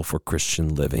model for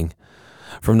Christian living.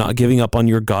 From not giving up on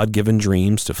your God-given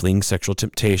dreams to fleeing sexual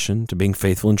temptation to being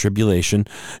faithful in tribulation,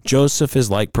 Joseph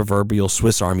is like proverbial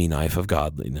Swiss Army knife of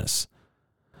godliness.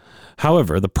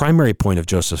 However, the primary point of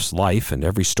Joseph's life and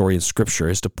every story in Scripture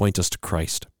is to point us to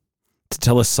Christ, to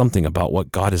tell us something about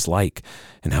what God is like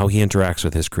and how he interacts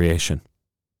with his creation.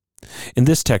 In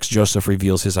this text, Joseph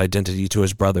reveals his identity to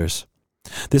his brothers.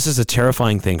 This is a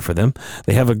terrifying thing for them.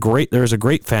 There is a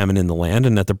great famine in the land,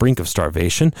 and at the brink of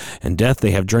starvation and death they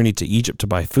have journeyed to Egypt to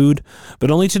buy food, but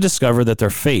only to discover that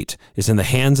their fate is in the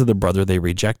hands of the brother they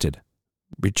rejected,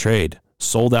 betrayed,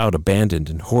 sold out, abandoned,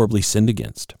 and horribly sinned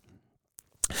against.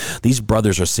 These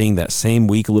brothers are seeing that same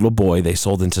weak little boy they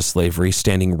sold into slavery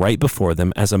standing right before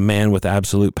them as a man with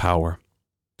absolute power.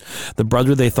 The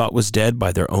brother they thought was dead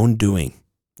by their own doing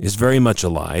is very much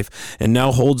alive and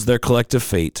now holds their collective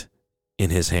fate in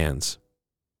his hands.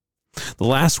 The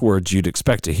last words you'd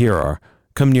expect to hear are,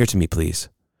 "Come near to me, please.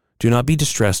 Do not be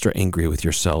distressed or angry with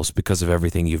yourselves because of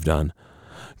everything you've done.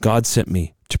 God sent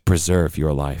me to preserve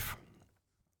your life."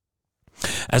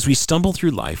 As we stumble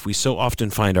through life, we so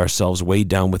often find ourselves weighed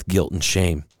down with guilt and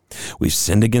shame. We've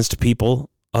sinned against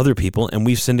other people, and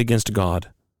we've sinned against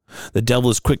God. The devil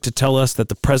is quick to tell us that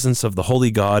the presence of the holy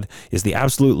God is the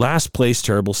absolute last place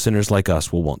terrible sinners like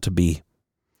us will want to be.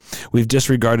 We've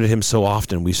disregarded him so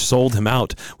often. We've sold him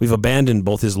out. We've abandoned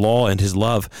both his law and his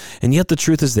love. And yet the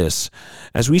truth is this: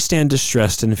 as we stand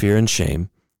distressed in fear and shame,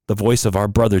 the voice of our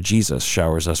brother Jesus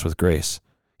showers us with grace.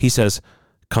 He says,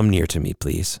 "Come near to me,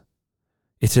 please."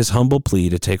 It's his humble plea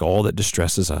to take all that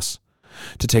distresses us,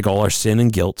 to take all our sin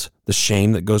and guilt, the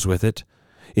shame that goes with it.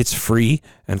 It's free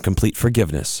and complete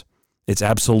forgiveness. It's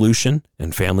absolution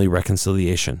and family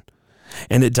reconciliation.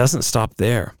 And it doesn't stop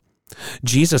there.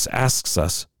 Jesus asks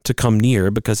us to come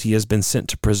near because he has been sent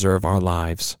to preserve our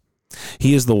lives.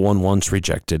 He is the one once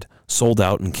rejected, sold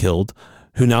out and killed,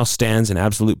 who now stands in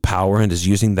absolute power and is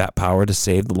using that power to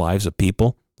save the lives of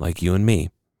people like you and me,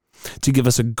 to give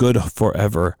us a good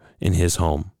forever in his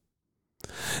home.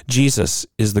 Jesus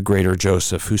is the greater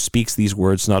Joseph who speaks these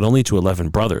words not only to 11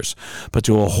 brothers, but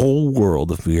to a whole world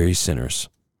of weary sinners.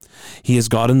 He is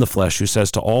God in the flesh who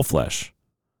says to all flesh,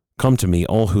 "Come to me,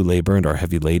 all who labor and are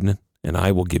heavy laden, and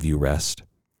I will give you rest.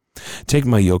 Take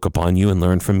my yoke upon you and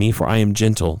learn from me, for I am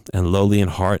gentle and lowly in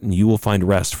heart, and you will find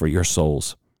rest for your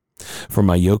souls. For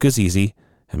my yoke is easy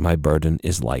and my burden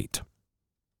is light."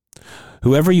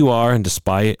 Whoever you are, and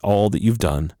despite all that you've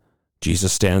done,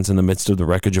 Jesus stands in the midst of the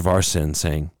wreckage of our sin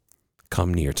saying,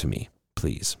 "Come near to me,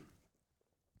 please."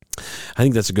 I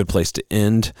think that's a good place to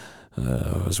end.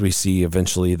 As we see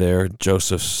eventually there,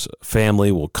 Joseph's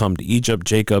family will come to Egypt.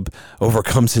 Jacob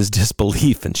overcomes his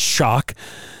disbelief and shock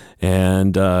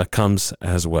and comes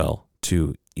as well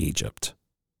to Egypt.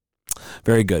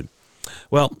 Very good.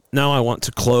 Well, now I want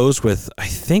to close with, I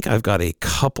think I've got a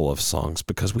couple of songs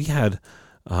because we had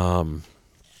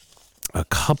a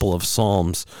couple of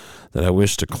Psalms that I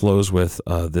wish to close with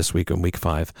this week in week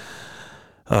 5.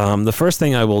 The first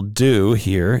thing I will do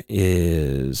here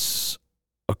is,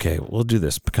 okay, we'll do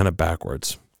this kind of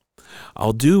backwards.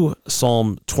 I'll do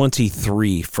Psalm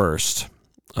 23 first.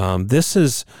 This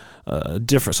is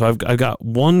different. So I've got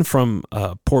one from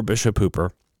Poor Bishop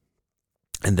Hooper,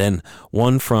 and then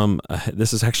one from,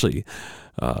 this is actually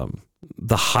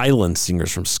the Highland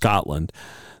Singers from Scotland.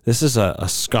 This is a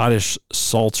Scottish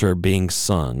psalter being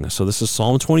sung. So this is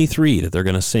Psalm 23 that they're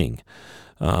going to sing.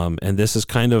 And this is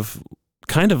kind of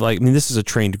like, I mean, this is a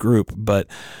trained group, but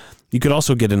you could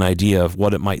also get an idea of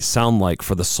what it might sound like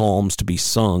for the Psalms to be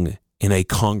sung in a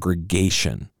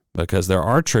congregation, because there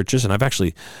are churches, and I've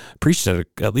actually preached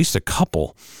at least a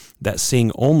couple, that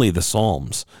sing only the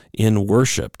Psalms in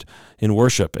worship.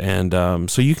 And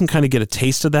so you can kind of get a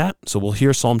taste of that. So we'll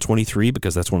hear Psalm 23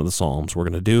 because that's one of the Psalms we're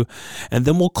going to do. And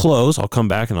then we'll close. I'll come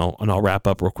back and I'll wrap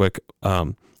up real quick.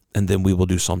 And then we will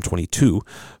do Psalm 22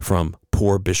 from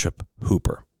Poor Bishop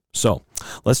Hooper. So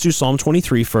let's do Psalm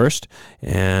 23 first,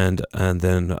 and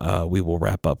then we will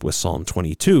wrap up with Psalm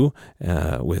 22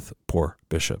 with Poor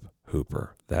Bishop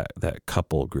Hooper, that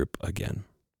couple group again.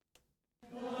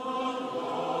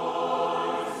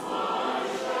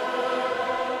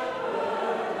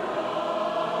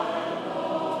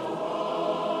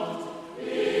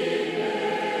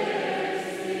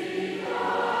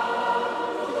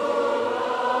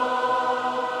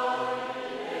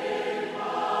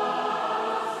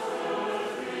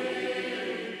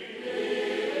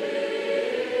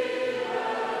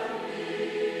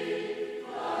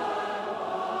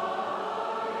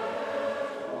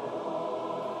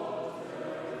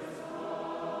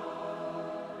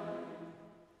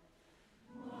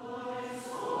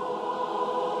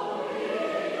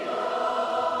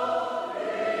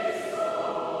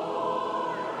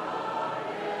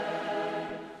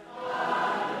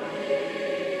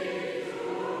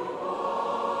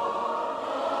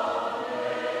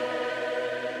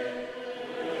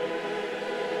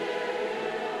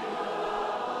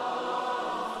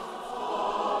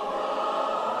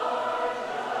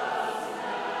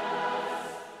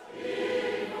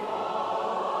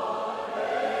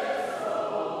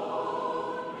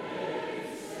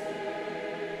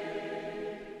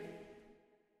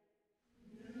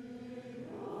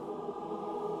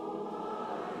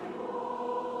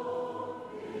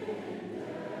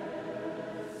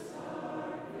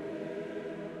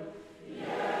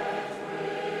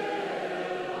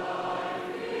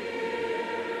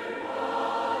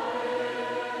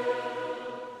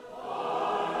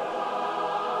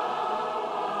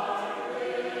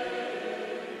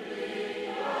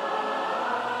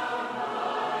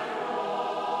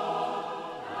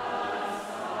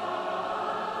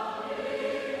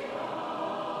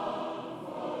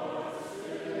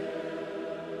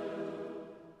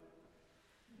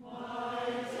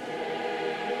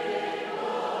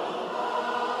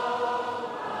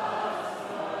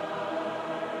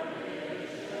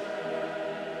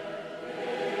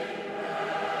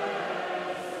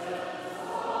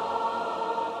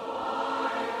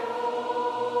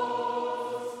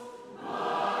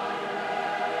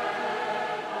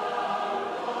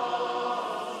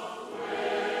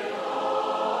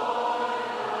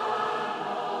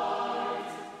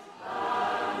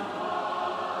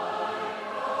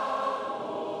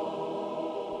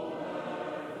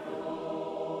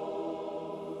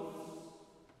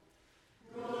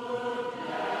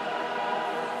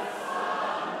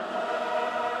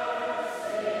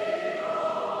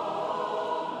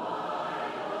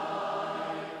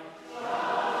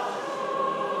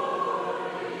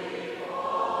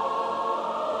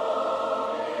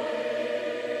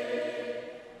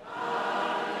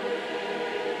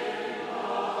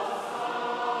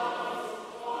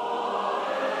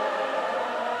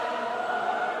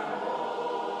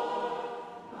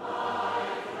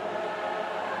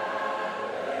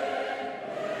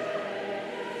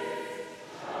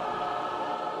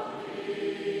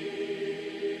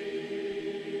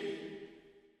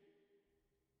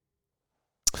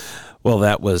 Well,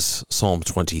 that was Psalm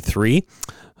 23,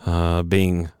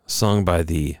 being sung by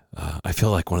I feel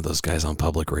like one of those guys on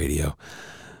public radio,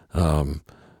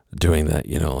 doing that,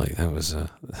 like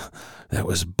that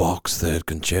was Bach's Third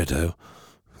Concerto,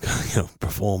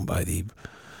 performed by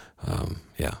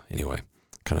anyway,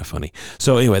 kind of funny.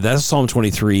 So anyway, that's Psalm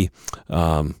 23,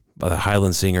 by the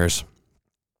Highland Singers.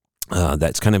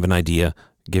 That's kind of an idea,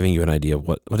 giving you an idea of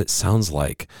what it sounds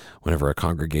like whenever a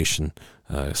congregation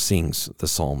sings the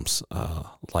Psalms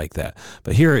like that.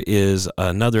 But here is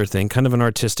another thing, kind of an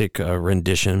artistic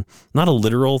rendition, not a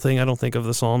literal thing, I don't think, of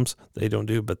the Psalms. They don't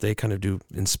do, but they kind of do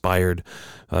inspired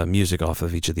music off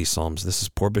of each of these Psalms. This is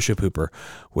Poor Bishop Hooper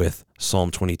with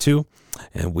Psalm 22,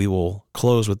 and we will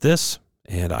close with this,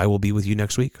 and I will be with you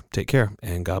next week. Take care,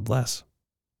 and God bless.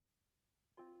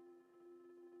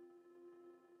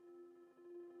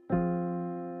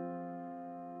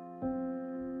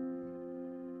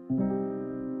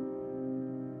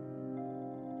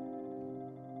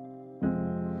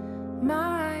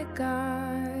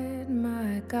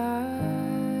 My God,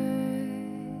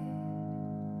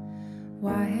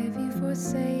 why have you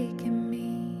forsaken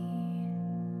me?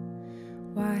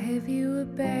 Why have you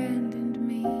abandoned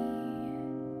me?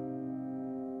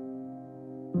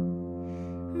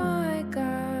 My God,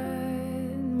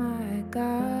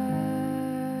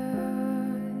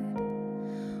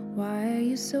 why are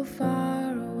you so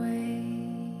far away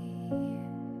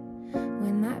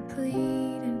when I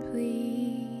plead and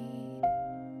plead?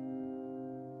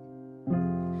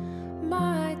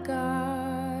 My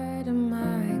God,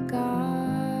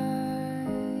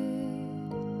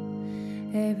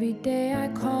 every day I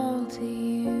call to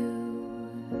you,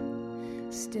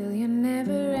 still you're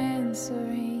never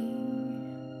answering.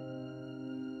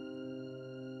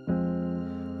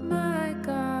 My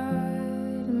God,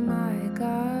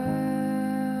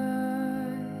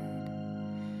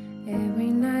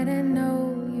 every night I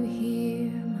know you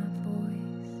hear my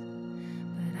voice,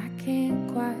 but I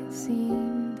can't quite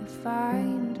seem to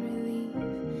find relief.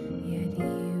 Yet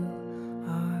you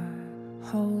are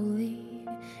holy,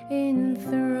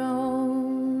 enthroned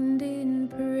in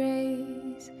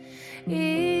praise.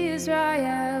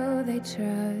 Israel, they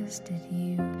trusted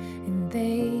you and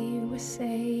they were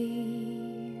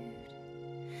saved.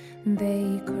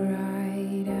 They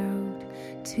cried out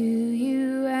to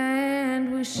you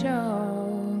and were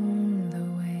shown the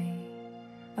way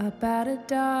up out of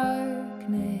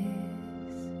darkness,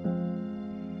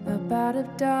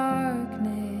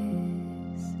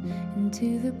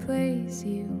 into the place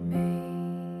you made.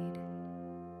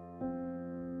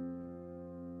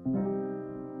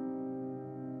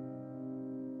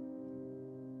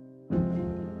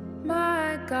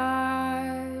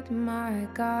 My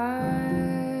God,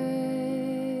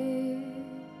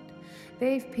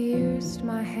 they've pierced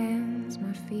my hands,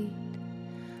 my feet.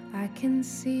 I can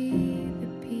see the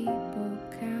people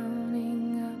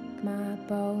counting up my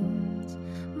bones.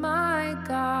 My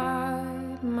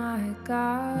God,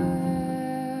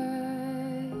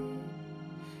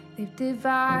 they've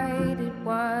divided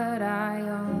what I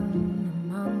own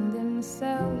among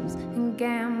themselves and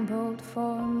gambled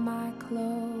for my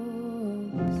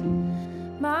clothes.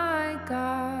 My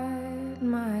God,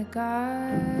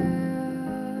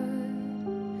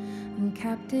 I'm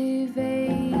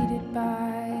captivated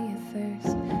by a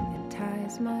thirst that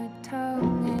ties my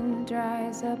tongue and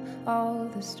dries up all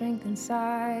the strength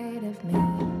inside of me.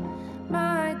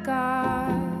 My God,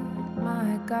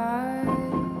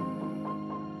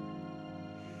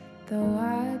 though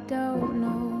I don't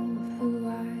know who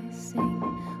I sing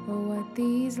or what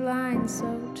these lines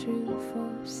so true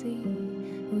foresee,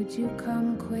 would you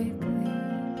come quickly?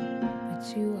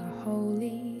 But you are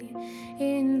holy,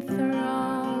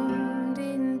 enthroned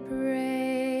in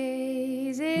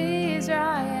praise.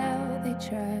 Israel, they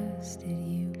trusted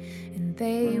you and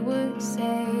they were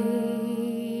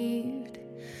saved.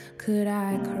 Could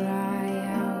I cry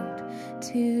out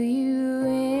to you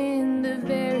in the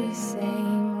very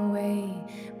same way?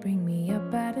 Bring me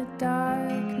up out of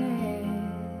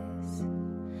darkness,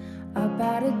 up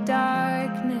out of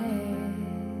darkness,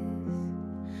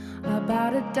 up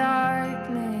out of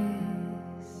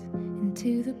darkness,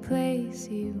 into the place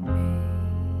you made.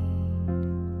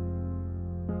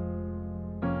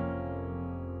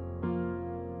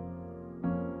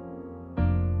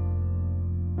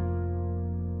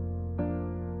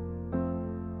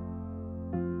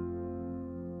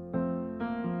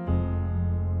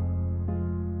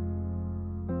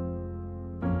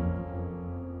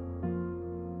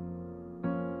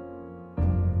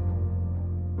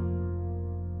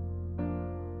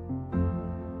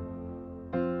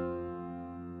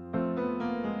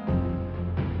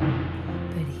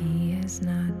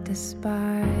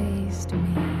 despised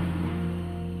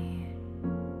me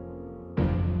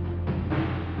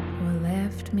or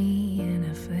left me in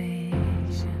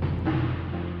affliction.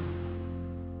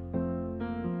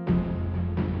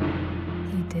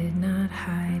 He did not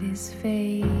hide his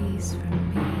face from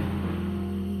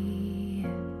me.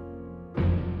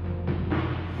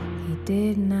 He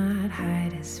did not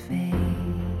hide his face.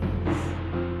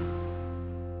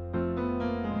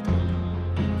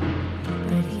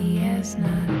 But he has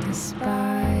not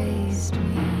despised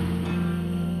me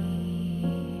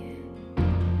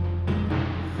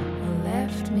or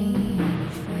left me in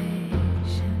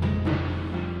affliction.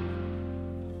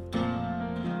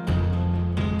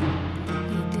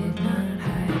 He did not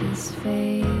hide his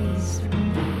face from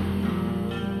me.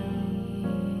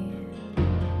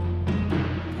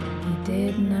 He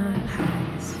did not hide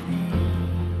his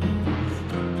face.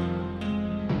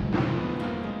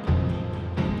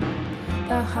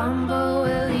 The humble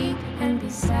will eat and be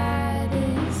satisfied.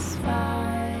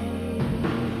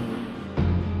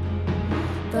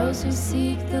 Those who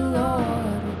seek the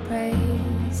Lord will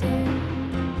praise Him.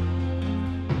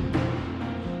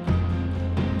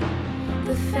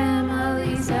 The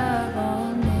families of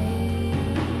all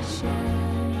nations,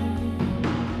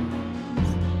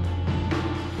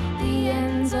 the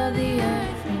ends of the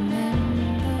earth remember.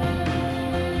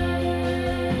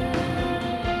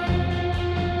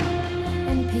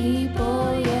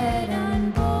 People yet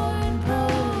unborn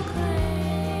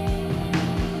proclaim,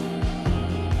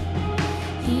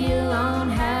 He alone